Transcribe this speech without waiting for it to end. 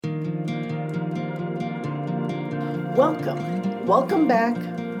Welcome back,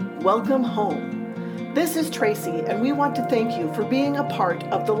 welcome home. This is Tracy, and we want to thank you for being a part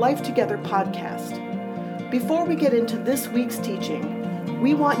of the Life Together podcast. Before we get into this week's teaching,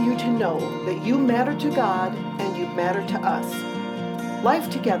 we want you to know that you matter to God and you matter to us. Life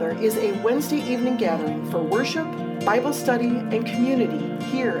Together is a Wednesday evening gathering for worship, Bible study, and community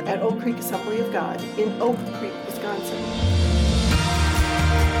here at Oak Creek Assembly of God in Oak Creek, Wisconsin.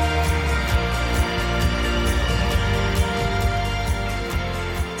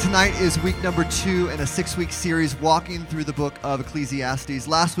 Tonight is week number 2 in a 6-week series walking through the book of Ecclesiastes.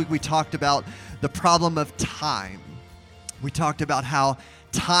 Last week we talked about the problem of time. We talked about how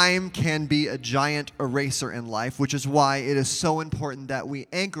time can be a giant eraser in life, which is why it is so important that we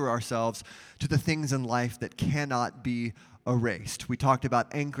anchor ourselves to the things in life that cannot be erased. We talked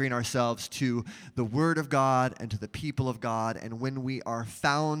about anchoring ourselves to the Word of God and to the people of God, and when we are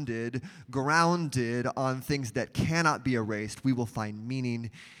grounded on things that cannot be erased, we will find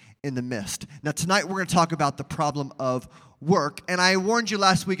meaning in the midst. Now tonight we're going to talk about the problem of work, and I warned you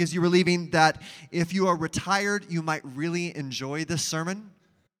last week as you were leaving that if you are retired, you might really enjoy this sermon,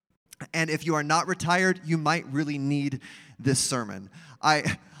 and if you are not retired, you might really need this sermon.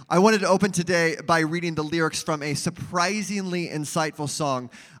 I wanted to open today by reading the lyrics from a surprisingly insightful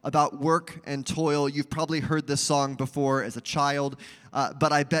song about work and toil. You've probably heard this song before as a child,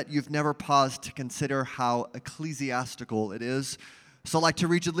 but I bet you've never paused to consider how ecclesiastical it is. So I'd like to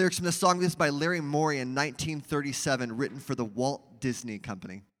read you the lyrics from this song. This is by Larry Morey in 1937, written for the Walt Disney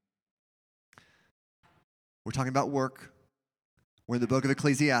Company. We're talking about work. We're in the book of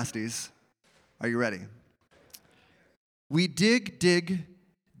Ecclesiastes. Are you ready? We dig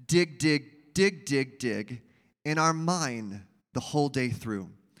in our mind the whole day through.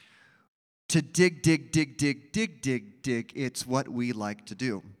 To dig, it's what we like to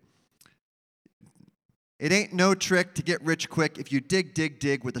do. It ain't no trick to get rich quick if you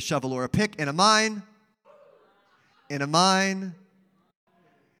dig with a shovel or a pick in a mine.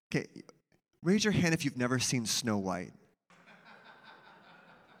 Okay, raise your hand if you've never seen Snow White.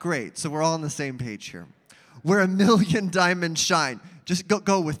 Great, so we're all on the same page here. Where a million diamonds shine. Just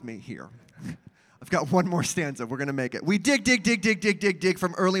go with me here. I've got one more stanza. We're going to make it. We dig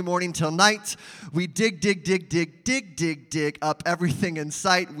from early morning till night. We dig up everything in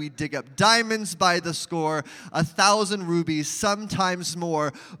sight. We dig up diamonds by the score, 1,000 rubies, sometimes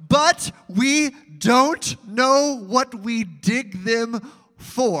more. But we don't know what we dig them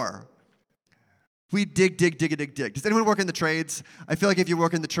for. We dig. Does anyone work in the trades? I feel like if you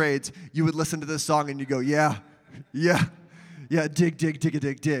work in the trades, you would listen to this song and you go, yeah,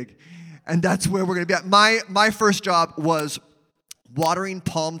 dig. And that's where we're going to be at. My first job was watering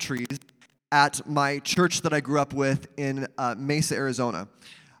palm trees at my church that I grew up with in Mesa, Arizona.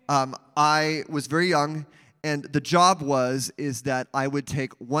 I was very young, and the job is that I would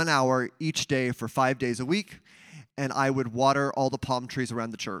take 1 hour each day for 5 days a week, and I would water all the palm trees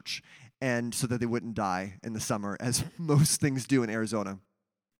around the church, and so that they wouldn't die in the summer, as most things do in Arizona.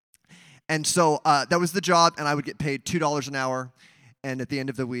 And so that was the job, and I would get paid $2 an hour. And at the end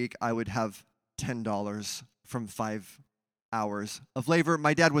of the week, I would have $10 from 5 hours of labor.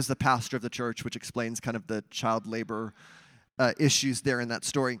 My dad was the pastor of the church, which explains kind of the child labor issues there in that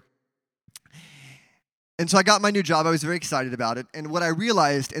story. And so I got my new job. I was very excited about it. And what I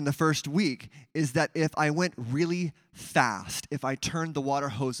realized in the first week is that if I went really fast, if I turned the water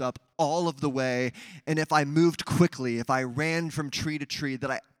hose up all of the way, and if I moved quickly, if I ran from tree to tree,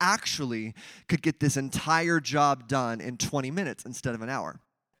 that I actually could get this entire job done in 20 minutes instead of an hour.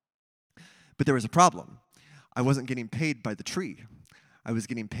 But there was a problem. I wasn't getting paid by the tree. I was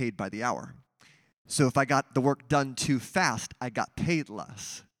getting paid by the hour. So if I got the work done too fast, I got paid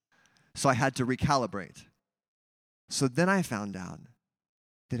less. So I had to recalibrate. So then I found out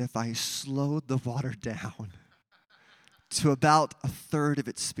that if I slowed the water down to about a third of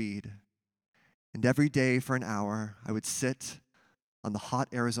its speed, and every day for an hour, I would sit on the hot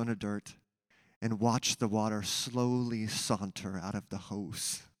Arizona dirt and watch the water slowly saunter out of the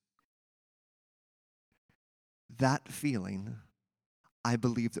hose. That feeling, I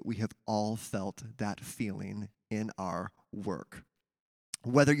believe that we have all felt that feeling in our work.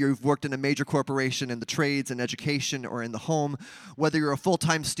 Whether you've worked in a major corporation in the trades and education or in the home, whether you're a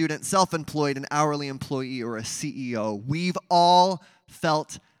full-time student, self-employed, an hourly employee, or a CEO, we've all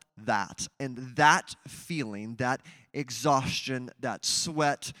felt that. And that feeling, that exhaustion, that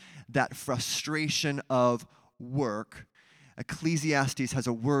sweat, that frustration of work, Ecclesiastes has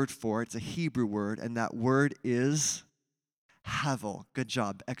a word for it. It's a Hebrew word, and that word is havel. Good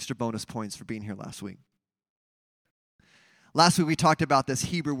job. Extra bonus points for being here last week. Last week we talked about this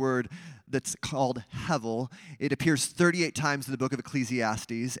Hebrew word that's called hevel. It appears 38 times in the book of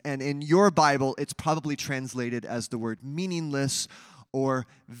Ecclesiastes, and in your Bible, it's probably translated as the word meaningless or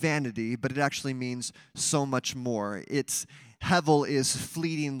vanity, but it actually means so much more. Hevel is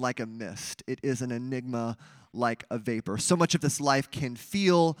fleeting like a mist. It is an enigma like a vapor. So much of this life can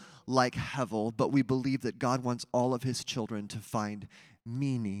feel like hevel, but we believe that God wants all of his children to find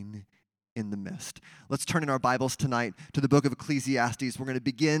meaning in the mist. Let's turn in our Bibles tonight to the book of Ecclesiastes. We're going to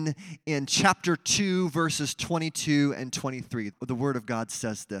begin in chapter 2, verses 22 and 23. The word of God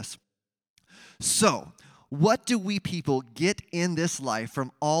says this. So, what do we people get in this life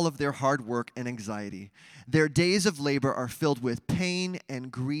from all of their hard work and anxiety? Their days of labor are filled with pain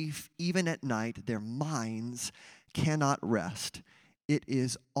and grief. Even at night, their minds cannot rest. It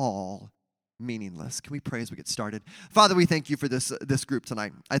is all meaningless. Can we pray as we get started? Father, we thank you for this group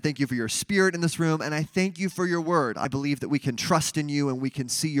tonight. I thank you for your spirit in this room, and I thank you for your word. I believe that we can trust in you and we can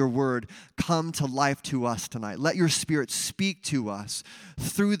see your word come to life to us tonight. Let your spirit speak to us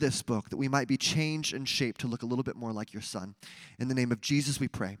through this book that we might be changed and shaped to look a little bit more like your son. In the name of Jesus we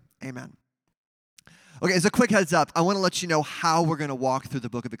pray. Amen. Okay, as a quick heads up, I want to let you know how we're going to walk through the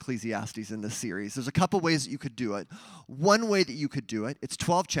book of Ecclesiastes in this series. There's a couple ways that you could do it. One way that you could do it, it's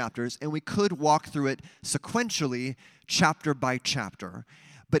 12 chapters, and we could walk through it sequentially, chapter by chapter.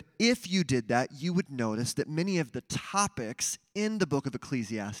 But if you did that, you would notice that many of the topics in the book of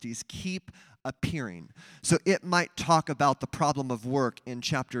Ecclesiastes keep appearing. So it might talk about the problem of work in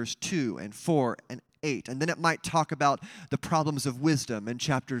chapters 2 and 4 and 8. And then it might talk about the problems of wisdom in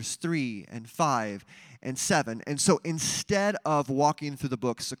chapters 3 and 5 and 7. And so instead of walking through the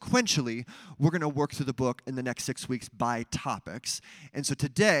book sequentially, we're going to work through the book in the next 6 weeks by topics. And so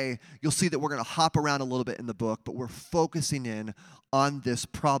today, you'll see that we're going to hop around a little bit in the book, but we're focusing in on this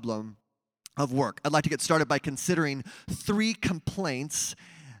problem of work. I'd like to get started by considering 3 complaints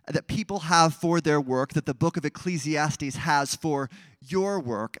that people have for their work, that the book of Ecclesiastes has for your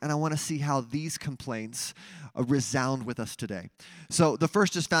work, and I want to see how these complaints resound with us today. So the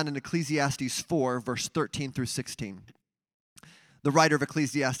first is found in Ecclesiastes 4, verse 13 through 16. The writer of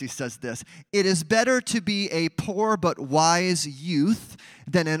Ecclesiastes says this, "It is better to be a poor but wise youth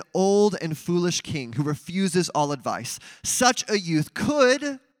than an old and foolish king who refuses all advice. Such a youth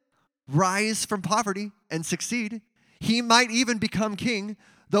could rise from poverty and succeed. He might even become king,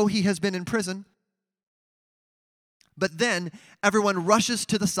 though he has been in prison. But then everyone rushes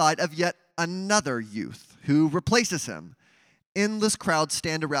to the side of yet another youth who replaces him. Endless crowds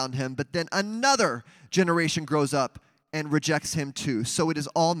stand around him, but then another generation grows up and rejects him too. So it is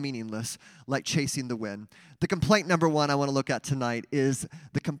all meaningless, like chasing the wind." The complaint number 1 I want to look at tonight is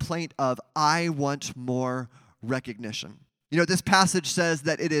the complaint of, I want more recognition. You know, this passage says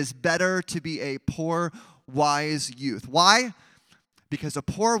that it is better to be a poor, wise youth. Why? Because a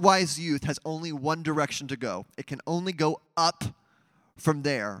poor, wise youth has only one direction to go. It can only go up from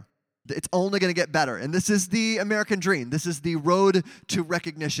there. It's only going to get better. And this is the American dream. This is the road to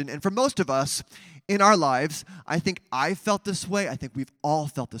recognition. And for most of us in our lives, I think I felt this way. I think we've all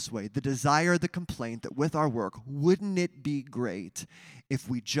felt this way. The desire, the complaint that with our work, wouldn't it be great if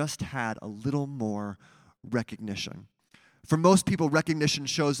we just had a little more recognition? For most people, recognition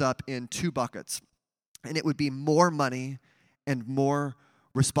shows up in 2 buckets. And it would be more money and more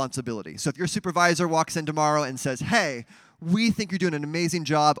responsibility. So if your supervisor walks in tomorrow and says, "Hey, we think you're doing an amazing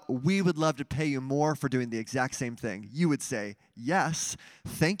job. We would love to pay you more for doing the exact same thing," you would say, "Yes,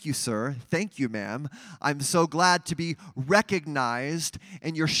 thank you, sir. Thank you, ma'am. I'm so glad to be recognized,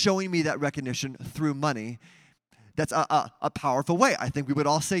 and you're showing me that recognition through money." That's a powerful way. I think we would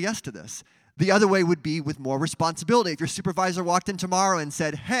all say yes to this. The other way would be with more responsibility. If your supervisor walked in tomorrow and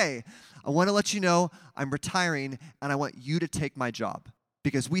said, "Hey, I want to let you know I'm retiring and I want you to take my job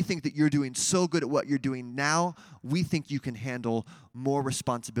because we think that you're doing so good at what you're doing now, we think you can handle more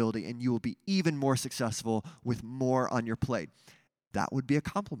responsibility and you will be even more successful with more on your plate." That would be a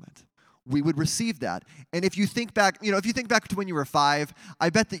compliment. We would receive that. And if you think back, to when you were 5, I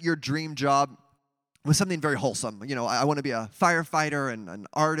bet that your dream job was something very wholesome. You know, I want to be a firefighter and an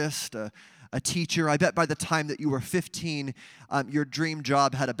artist, a teacher. I bet by the time that you were 15, your dream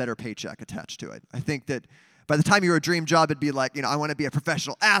job had a better paycheck attached to it. I think that by the time you were a dream job, it'd be like, I want to be a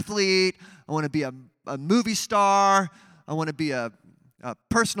professional athlete. I want to be a movie star. I want to be a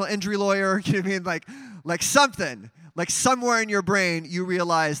personal injury lawyer. You know what I mean? Like something. Like somewhere in your brain, you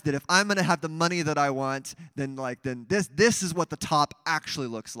realize that if I'm going to have the money that I want, then this is what the top actually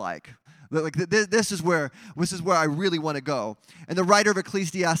looks like. Like this is where I really want to go. And the writer of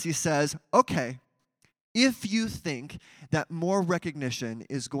Ecclesiastes says, okay, if you think that more recognition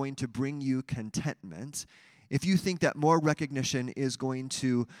is going to bring you contentment, if you think that more recognition is going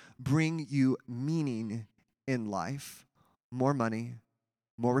to bring you meaning in life, more money,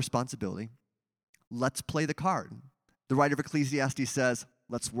 more responsibility, let's play the card. The writer of Ecclesiastes says,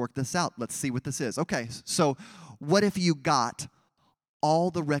 let's work this out. Let's see what this is. Okay, so what if you got all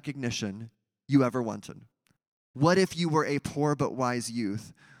the recognition you ever wanted? What if you were a poor but wise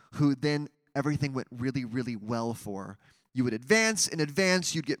youth who then everything went really, really well for? You would advance and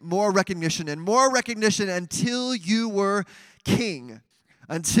advance. You'd get more recognition and more recognition until you were king,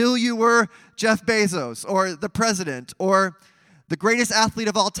 until you were Jeff Bezos or the president or the greatest athlete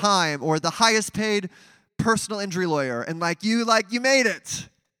of all time or the highest paid personal injury lawyer. And you made it.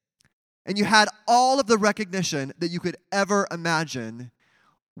 And you had all of the recognition that you could ever imagine.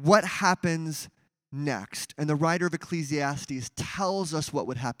 What happens next? And the writer of Ecclesiastes tells us what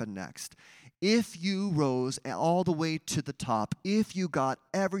would happen next. If you rose all the way to the top, if you got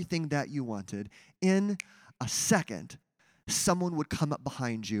everything that you wanted, in a second, someone would come up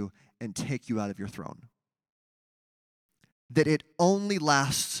behind you and take you out of your throne. That it only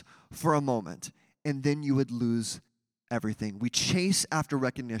lasts for a moment, and then you would lose everything. We chase after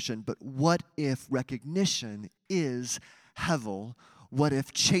recognition, but what if recognition is hevel? What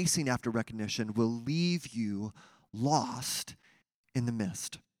if chasing after recognition will leave you lost in the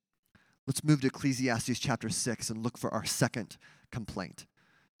mist? Let's move to Ecclesiastes chapter 6 and look for our second complaint.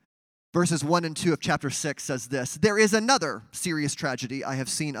 Verses 1 and 2 of chapter 6 says this: "There is another serious tragedy I have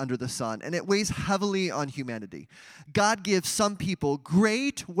seen under the sun, and it weighs heavily on humanity. God gives some people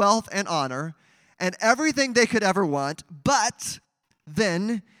great wealth and honor and everything they could ever want, but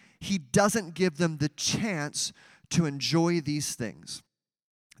then he doesn't give them the chance to enjoy these things.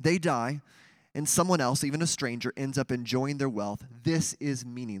 They die, and someone else, even a stranger, ends up enjoying their wealth. This is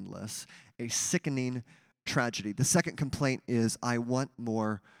meaningless, a sickening tragedy." The second complaint is, I want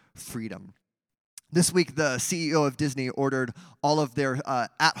more freedom. This week, the CEO of Disney ordered all of their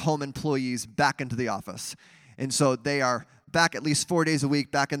at-home employees back into the office. And so they are back at least 4 days a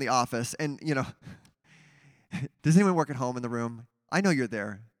week, back in the office. And, does anyone work at home in the room? I know you're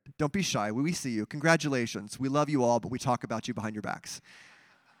there. Don't be shy. We see you. Congratulations. We love you all, but we talk about you behind your backs.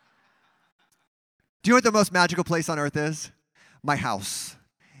 Do you know what the most magical place on earth is? My house,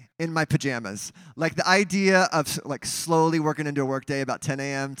 in my pajamas. Like the idea of slowly working into a workday about 10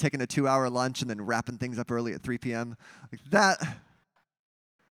 a.m., taking a 2-hour lunch, and then wrapping things up early at 3 p.m. That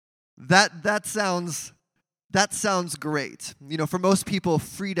sounds great. For most people,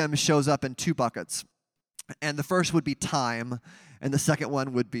 freedom shows up in 2 buckets. And the first would be time, and the second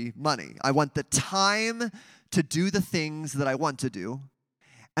one would be money. I want the time to do the things that I want to do,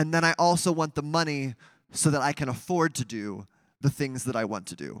 and then I also want the money so that I can afford to do the things that I want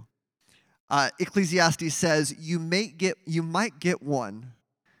to do. Ecclesiastes says you might get one,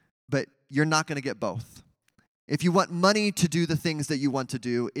 but you're not going to get both. If you want money to do the things that you want to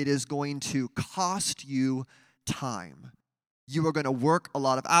do, it is going to cost you time. You are going to work a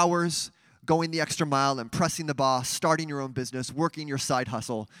lot of hours, going the extra mile, impressing the boss, starting your own business, working your side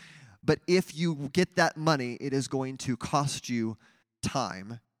hustle. But if you get that money, it is going to cost you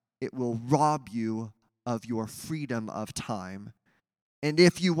time. It will rob you of your freedom of time. And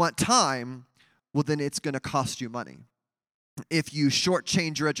if you want time, well, then it's going to cost you money. If you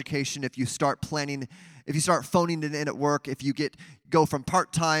shortchange your education, if you start phoning it in at work, if you go from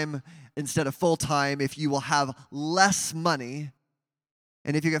part-time instead of full-time, if you will have less money,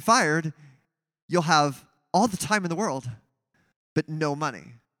 and if you get fired, you'll have all the time in the world, but no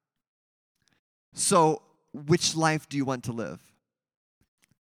money. So, which life do you want to live?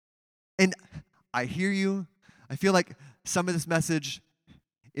 And I hear you. I feel like some of this message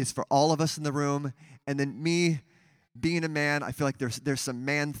is for all of us in the room. And then me, being a man, I feel like there's some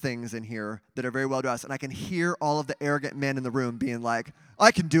man things in here that are very well to us. And I can hear all of the arrogant men in the room being like,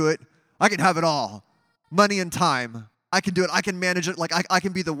 I can do it. I can have it all. Money and time. I can do it. I can manage it. I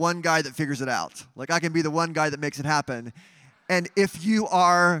can be the one guy that figures it out. I can be the one guy that makes it happen. And if you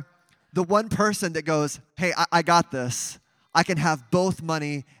are the one person that goes, hey, I got this. I can have both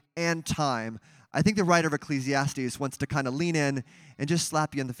money and time. I think the writer of Ecclesiastes wants to kind of lean in and just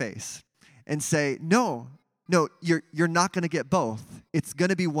slap you in the face and say, no, you're not going to get both. It's going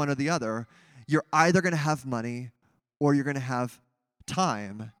to be one or the other. You're either going to have money or you're going to have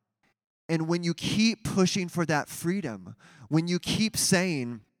time. And when you keep pushing for that freedom, when you keep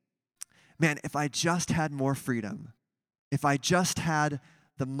saying, man, if I just had more freedom, if I just had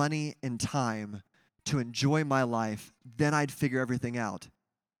the money and time to enjoy my life, then I'd figure everything out.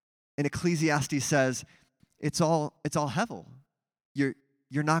 And Ecclesiastes says, it's all hevel. You're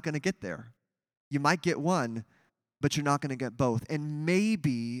not going to get there. You might get one, but you're not going to get both. And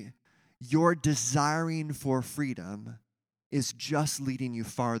maybe your desiring for freedom is just leading you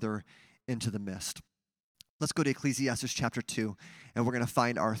farther into the mist. Let's go to Ecclesiastes chapter 2, and we're going to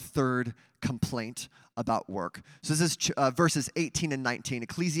find our third complaint about work. So this is verses 18 and 19.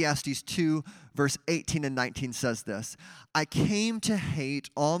 Ecclesiastes 2, verse 18 and 19 says this: I came to hate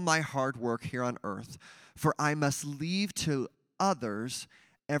all my hard work here on earth, for I must leave to others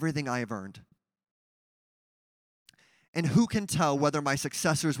everything I have earned. And who can tell whether my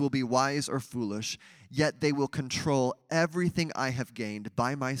successors will be wise or foolish, yet they will control everything I have gained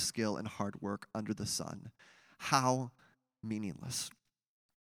by my skill and hard work under the sun. How meaningless.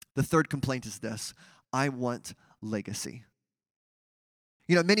 The third complaint is this: I want legacy.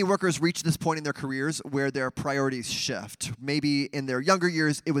 You know, many workers reach this point in their careers where their priorities shift. Maybe in their younger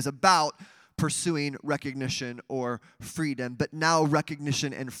years, it was about pursuing recognition or freedom, but now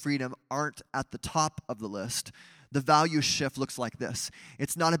recognition and freedom aren't at the top of the list. The value shift looks like this.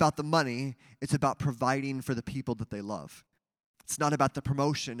 It's not about the money, it's about providing for the people that they love. It's not about the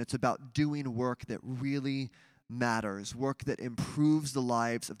promotion, it's about doing work that really matters, work that improves the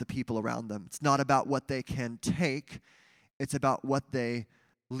lives of the people around them. It's not about what they can take, it's about what they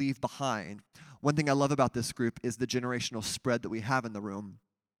leave behind. One thing I love about this group is the generational spread that we have in the room.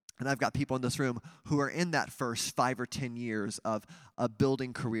 And I've got people in this room who are in that first 5 or 10 years of a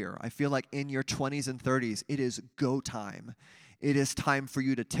building career. I feel like in your 20s and 30s, it is go time. It is time for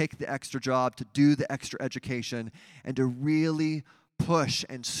you to take the extra job, to do the extra education, and to really push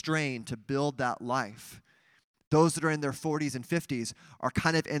and strain to build that life. Those that are in their 40s and 50s are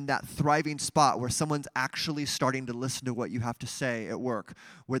kind of in that thriving spot where someone's actually starting to listen to what you have to say at work,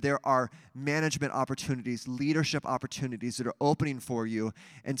 where there are management opportunities, leadership opportunities that are opening for you,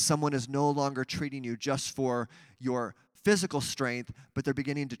 and someone is no longer treating you just for your physical strength, but they're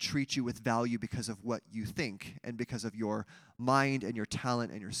beginning to treat you with value because of what you think and because of your mind and your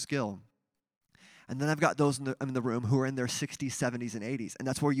talent and your skill. And then I've got those in the room who are in their 60s, 70s, and 80s. And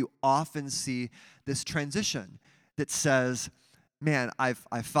that's where you often see this transition that says, man, I've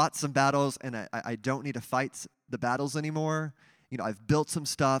fought some battles and I don't need to fight the battles anymore. You know, I've built some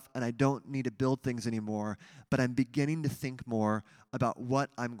stuff and I don't need to build things anymore. But I'm beginning to think more about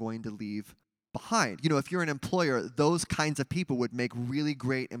what I'm going to leave behind. You know, if you're an employer, those kinds of people would make really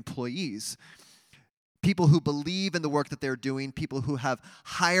great employees. People who believe in the work that they're doing, people who have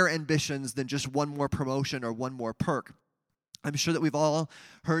higher ambitions than just one more promotion or one more perk. I'm sure that we've all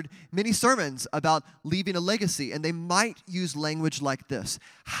heard many sermons about leaving a legacy, and they might use language like this: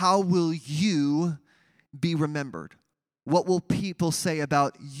 how will you be remembered? What will people say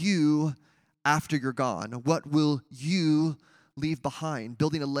about you after you're gone? What will you leave behind?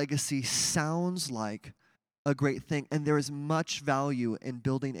 Building a legacy sounds like a great thing, and there is much value in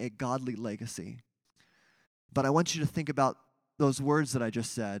building a godly legacy. But I want you to think about those words that I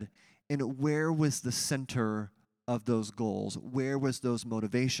just said, and where was the center of those goals? Where was those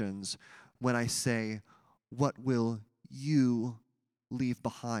motivations when I say, what will you leave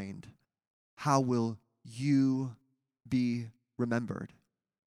behind? How will you be remembered?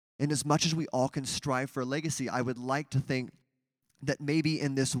 And as much as we all can strive for a legacy, I would like to think that maybe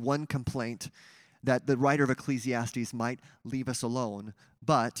in this one complaint that the writer of Ecclesiastes might leave us alone,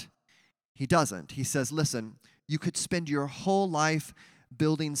 but he doesn't. He says, listen, you could spend your whole life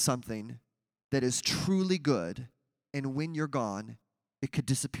building something that is truly good, and when you're gone, it could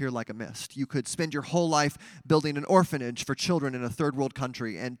disappear like a mist. You could spend your whole life building an orphanage for children in a third world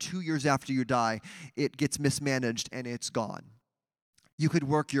country, and 2 years after you die, it gets mismanaged and it's gone. You could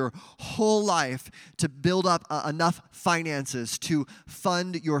work your whole life to build up enough finances to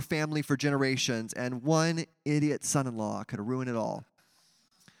fund your family for generations, and one idiot son-in-law could ruin it all.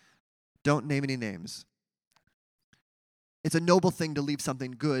 Don't name any names. It's a noble thing to leave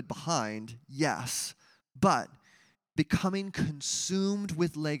something good behind, yes, but becoming consumed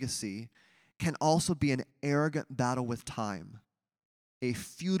with legacy can also be an arrogant battle with time, a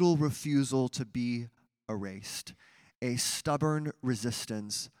futile refusal to be erased, a stubborn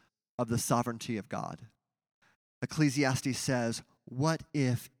resistance of the sovereignty of God. Ecclesiastes says, what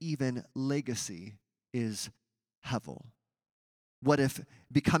if even legacy is hevel? What if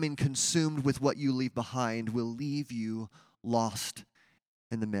becoming consumed with what you leave behind will leave you lost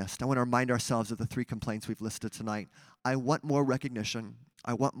in the mist? I want to remind ourselves of the 3 complaints we've listed tonight. I want more recognition,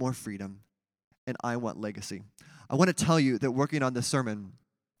 I want more freedom, and I want legacy. I want to tell you that working on this sermon,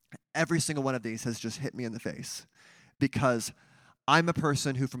 every single one of these has just hit me in the face, because I'm a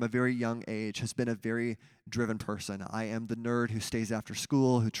person who from a very young age has been a very driven person. I am the nerd who stays after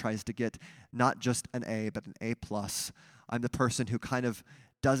school, who tries to get not just an A, but an A+. I'm the person who kind of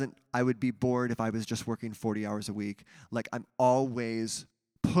I would be bored if I was just working 40 hours a week. Like, I'm always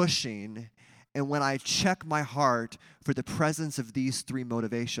pushing, and when I check my heart for the presence of these three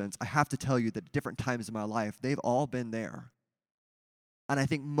motivations, I have to tell you that at different times in my life, they've all been there. And I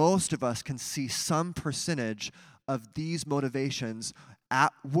think most of us can see some percentage of these motivations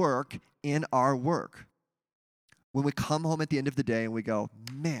at work in our work. When we come home at the end of the day and we go,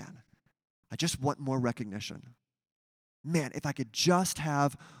 man, I just want more recognition. Man, if I could just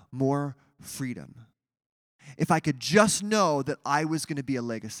have more freedom. If I could just know that I was going to be a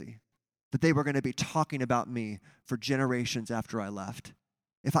legacy, that they were going to be talking about me for generations after I left.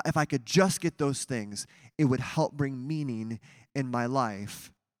 If I could just get those things, it would help bring meaning in my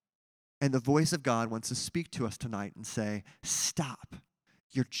life. And the voice of God wants to speak to us tonight and say, stop.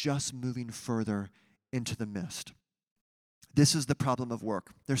 You're just moving further into the mist. This is the problem of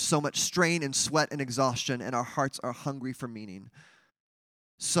work. There's so much strain and sweat and exhaustion, and our hearts are hungry for meaning.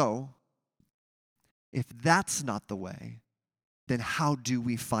 So, if that's not the way, then how do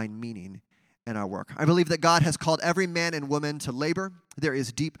we find meaning in our work? I believe that God has called every man and woman to labor. There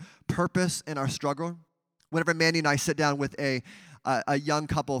is deep purpose in our struggle. Whenever Mandy and I sit down with a young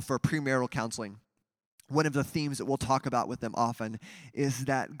couple for premarital counseling, one of the themes that we'll talk about with them often is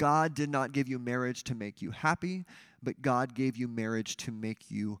that God did not give you marriage to make you happy, but God gave you marriage to make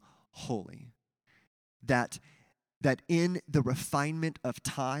you holy. That in the refinement of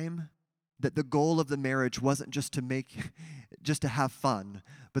time, that the goal of the marriage wasn't just to have fun,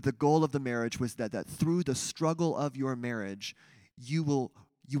 but the goal of the marriage was that through the struggle of your marriage, you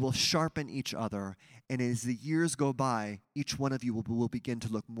will sharpen each other, and as the years go by, each one of you will begin to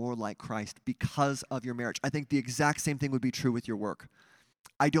look more like Christ because of your marriage. I think the exact same thing would be true with your work.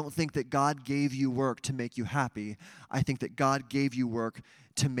 I don't think that God gave you work to make you happy. I think that God gave you work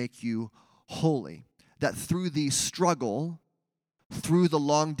to make you holy. That through the struggle, through the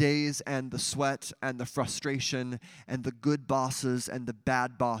long days and the sweat and the frustration and the good bosses and the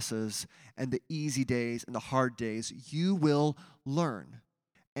bad bosses and the easy days and the hard days, you will learn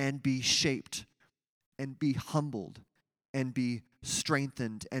and be shaped and be humbled and be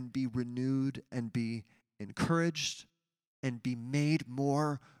strengthened and be renewed and be encouraged and be made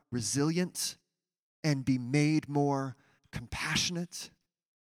more resilient and be made more compassionate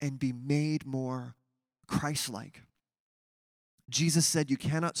and be made more Christ-like. Jesus said, you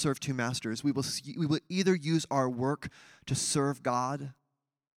cannot serve two masters. We will either use our work to serve God,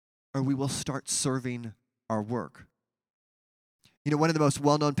 or we will start serving our work. You know, one of the most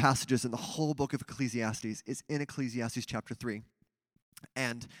well-known passages in the whole book of Ecclesiastes is in Ecclesiastes chapter 3.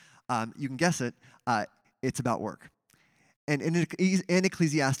 And you can guess it, it's about work. And in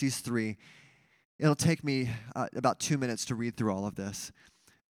Ecclesiastes 3, it'll take me about 2 minutes to read through all of this.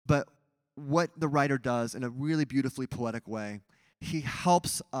 But what the writer does in a really beautifully poetic way, he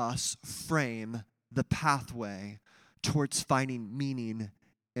helps us frame the pathway towards finding meaning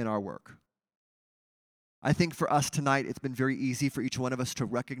in our work. I think for us tonight, it's been very easy for each one of us to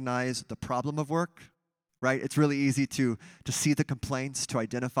recognize the problem of work, right? It's really easy to see the complaints, to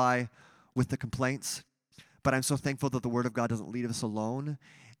identify with the complaints. But I'm so thankful that the Word of God doesn't leave us alone,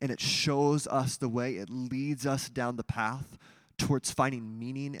 and it shows us the way. It leads us down the path towards finding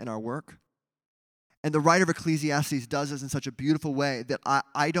meaning in our work. And the writer of Ecclesiastes does this in such a beautiful way that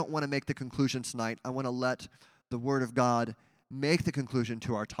I don't want to make the conclusion tonight. I want to let the Word of God make the conclusion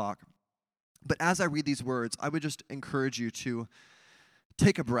to our talk. But as I read these words, I would just encourage you to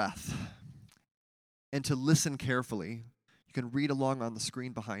take a breath and to listen carefully. You can read along on the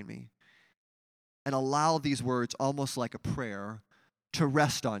screen behind me and allow these words almost like a prayer to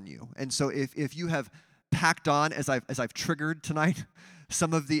rest on you. And so if you have packed on, as I've triggered tonight,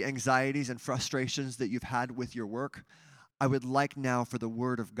 some of the anxieties and frustrations that you've had with your work, I would like now for the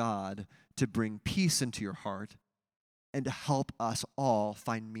Word of God to bring peace into your heart and to help us all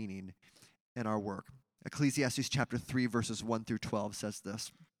find meaning in our work. Ecclesiastes chapter 3, verses 1 through 12 says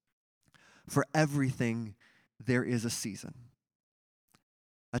this: "For everything there is a season,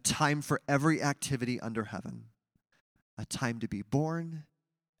 a time for every activity under heaven, a time to be born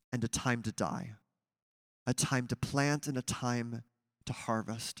and a time to die, a time to plant and a time to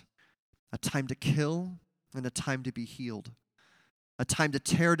harvest, a time to kill and a time to be healed, a time to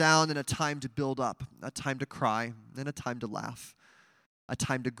tear down and a time to build up, a time to cry and a time to laugh, a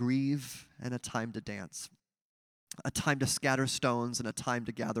time to grieve and a time to dance, a time to scatter stones and a time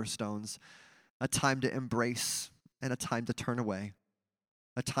to gather stones, a time to embrace and a time to turn away,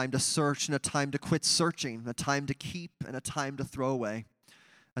 a time to search and a time to quit searching, a time to keep and a time to throw away,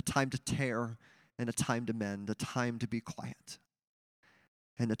 a time to tear and a time to mend, a time to be quiet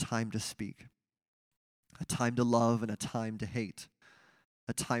and a time to speak, a time to love and a time to hate,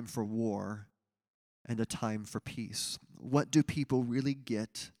 a time for war and a time for peace. What do people really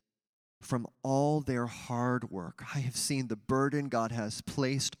get from all their hard work? I have seen the burden God has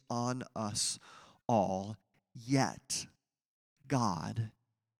placed on us all, yet God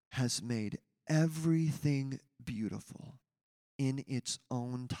has made everything beautiful in its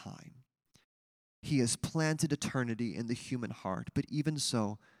own time. He has planted eternity in the human heart, but even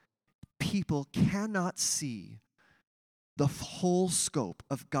so, people cannot see the whole scope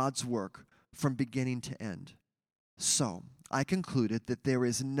of God's work from beginning to end. So, I concluded that there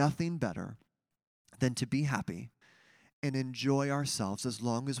is nothing better than to be happy and enjoy ourselves as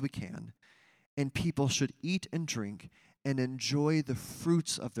long as we can, and people should eat and drink and enjoy the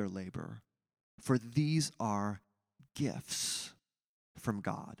fruits of their labor, for these are gifts from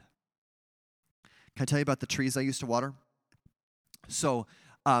God. Can I tell you about the trees I used to water? So,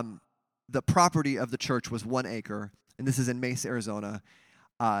 the property of the church was 1 acre, and this is in Mesa, Arizona.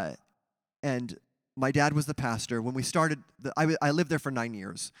 And my dad was the pastor. When we started, I lived there for 9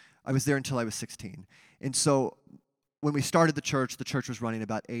 years. I was there until I was 16. And so when we started the church was running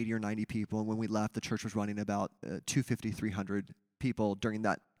about 80 or 90 people. And when we left, the church was running about 250, 300 people during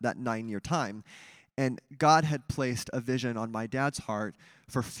that 9-year time. And God had placed a vision on my dad's heart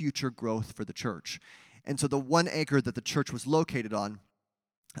for future growth for the church. And so the 1 acre that the church was located on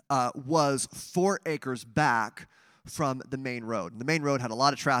was 4 acres back from the main road. The main road had a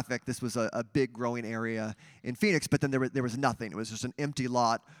lot of traffic. This was a big growing area in Phoenix, but then there was nothing. It was just an empty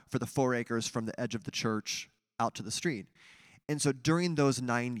lot for the 4 acres from the edge of the church out to the street. And so during those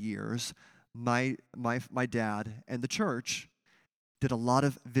 9 years, my dad and the church did a lot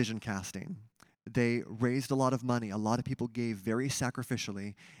of vision casting. They raised a lot of money. A lot of people gave very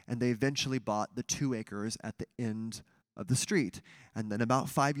sacrificially, and they eventually bought the 2 acres at the end of the street. And then about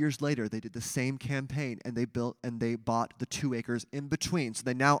 5 years later, they did the same campaign, and they bought the 2 acres in between. So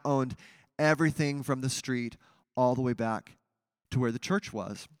they now owned everything from the street all the way back to where the church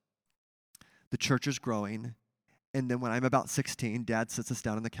was. The church is growing. And then when I'm about 16, Dad sits us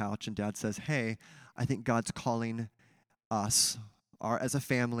down on the couch, and Dad says, "Hey, I think God's calling us, as a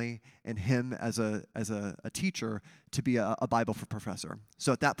family, and him as a teacher, to be a Bible professor."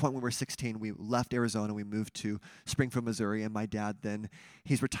 So at that point, when we were 16, we left Arizona. We moved to Springfield, Missouri, and my dad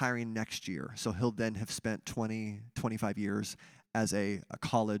he's retiring next year. So he'll then have spent 25 years as a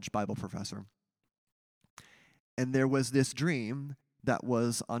college Bible professor. And there was this dream that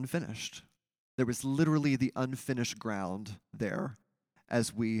was unfinished. There was literally the unfinished ground there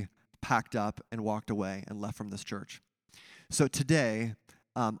as we packed up and walked away and left from this church. So today,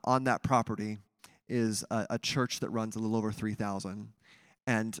 on that property is a church that runs a little over 3,000,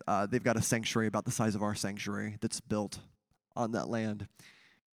 and they've got a sanctuary about the size of our sanctuary that's built on that land.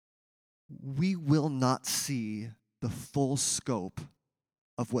 We will not see the full scope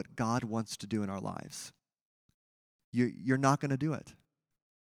of what God wants to do in our lives. You're not going to do it.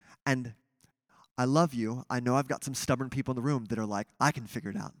 And I love you. I know I've got some stubborn people in the room that are like, "I can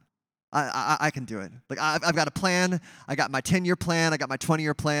figure it out. I can do it. Like I've got a plan. I got my 10-year plan. I got my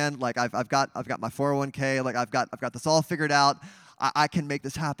 20-year plan. Like I've got my 401k. Like I've got this all figured out. I can make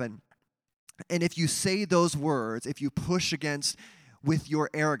this happen." And if you say those words, if you push against with your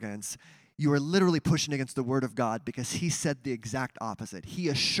arrogance, you are literally pushing against the word of God, because he said the exact opposite. He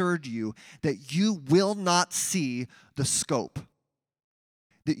assured you that you will not see the scope,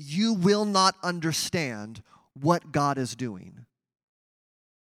 that you will not understand what God is doing.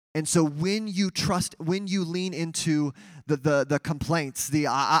 And so when you lean into the complaints,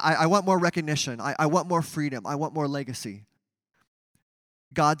 I want more recognition, I want more freedom, I want more legacy,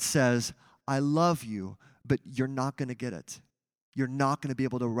 God says, "I love you, but you're not going to get it. You're not going to be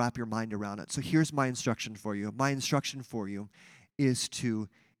able to wrap your mind around it." So here's my instruction for you. My instruction for you is to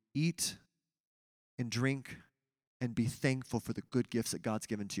eat and drink and be thankful for the good gifts that God's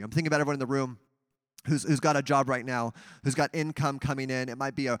given to you. I'm thinking about everyone in the room who's got a job right now, who's got income coming in. It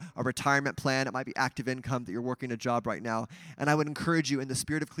might be a retirement plan. It might be active income that you're working a job right now. And I would encourage you in the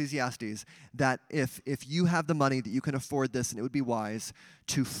spirit of Ecclesiastes that if you have the money that you can afford this, and it would be wise,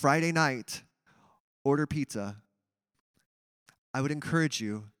 to Friday night order pizza, I would encourage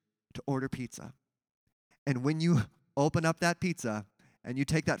you to order pizza. And when you open up that pizza and you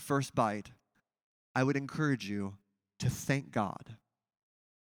take that first bite, I would encourage you to thank God.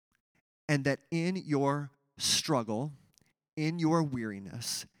 And that in your struggle, in your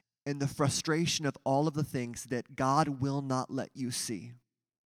weariness, in the frustration of all of the things that God will not let you see,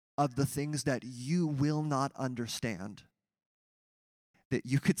 of the things that you will not understand, that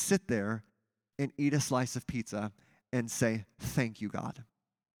you could sit there and eat a slice of pizza and say, "Thank you, God.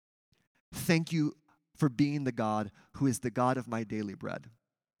 Thank you for being the God who is the God of my daily bread.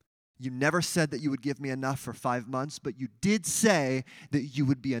 You never said that you would give me enough for 5 months, but you did say that you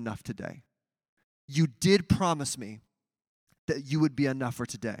would be enough today. You did promise me that you would be enough for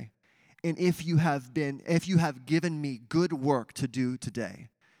today. And if you have given me good work to do today,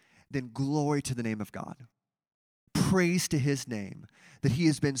 then glory to the name of God. Praise to his name that he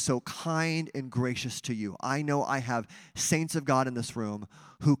has been so kind and gracious to you. I know I have saints of God in this room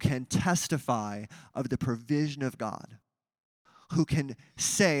who can testify of the provision of God, who can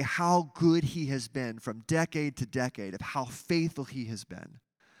say how good he has been from decade to decade, of how faithful he has been.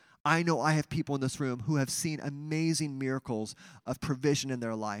 I know I have people in this room who have seen amazing miracles of provision in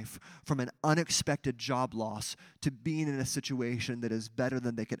their life, from an unexpected job loss to being in a situation that is better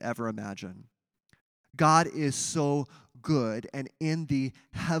than they could ever imagine. God is so good, and in the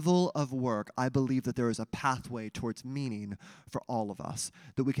hevel of work, I believe that there is a pathway towards meaning for all of us,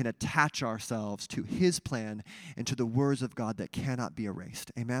 that we can attach ourselves to his plan and to the words of God that cannot be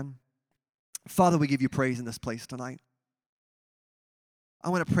erased. Amen? Father, we give you praise in this place tonight. I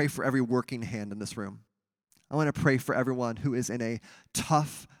want to pray for every working hand in this room. I want to pray for everyone who is in a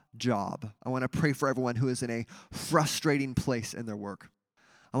tough job. I want to pray for everyone who is in a frustrating place in their work.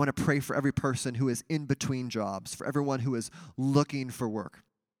 I want to pray for every person who is in between jobs, for everyone who is looking for work.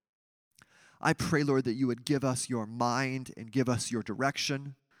 I pray, Lord, that you would give us your mind and give us your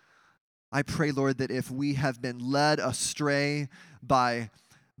direction. I pray, Lord, that if we have been led astray by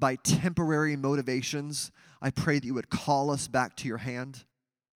temporary motivations, I pray that you would call us back to your hand.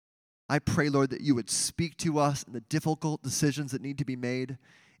 I pray, Lord, that you would speak to us in the difficult decisions that need to be made,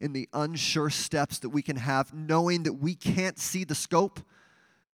 in the unsure steps that we can have, knowing that we can't see the scope,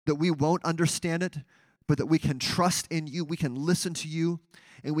 that we won't understand it, but that we can trust in you, we can listen to you,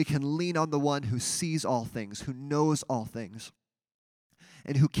 and we can lean on the one who sees all things, who knows all things,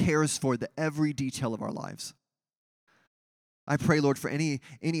 and who cares for every detail of our lives. I pray, Lord, for any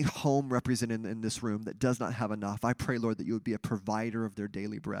home represented in this room that does not have enough. I pray, Lord, that you would be a provider of their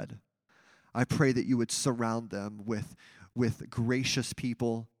daily bread. I pray that you would surround them with gracious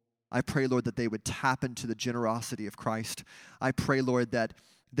people. I pray, Lord, that they would tap into the generosity of Christ. I pray, Lord, that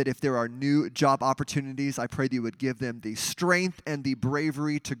if there are new job opportunities, I pray that you would give them the strength and the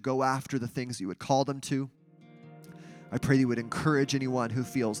bravery to go after the things you would call them to. I pray that you would encourage anyone who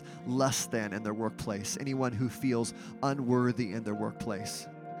feels less than in their workplace, anyone who feels unworthy in their workplace,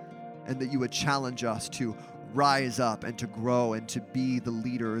 and that you would challenge us to rise up and to grow and to be the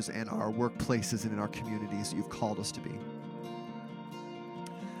leaders in our workplaces and in our communities that you've called us to be.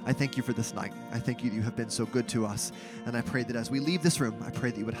 I thank you for this night. I thank you that you have been so good to us. And I pray that as we leave this room, I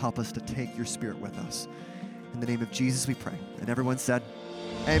pray that you would help us to take your spirit with us. In the name of Jesus, we pray. And everyone said,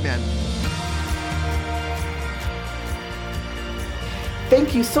 amen.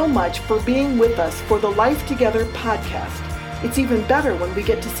 Thank you so much for being with us for the Life Together podcast. It's even better when we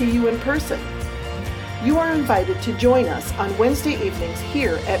get to see you in person. You are invited to join us on Wednesday evenings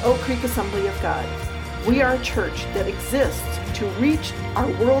here at Oak Creek Assembly of God. We are a church that exists to reach our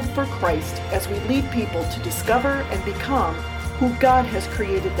world for Christ as we lead people to discover and become who God has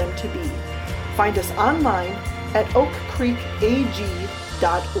created them to be. Find us online at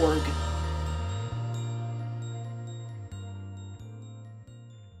oakcreekag.org.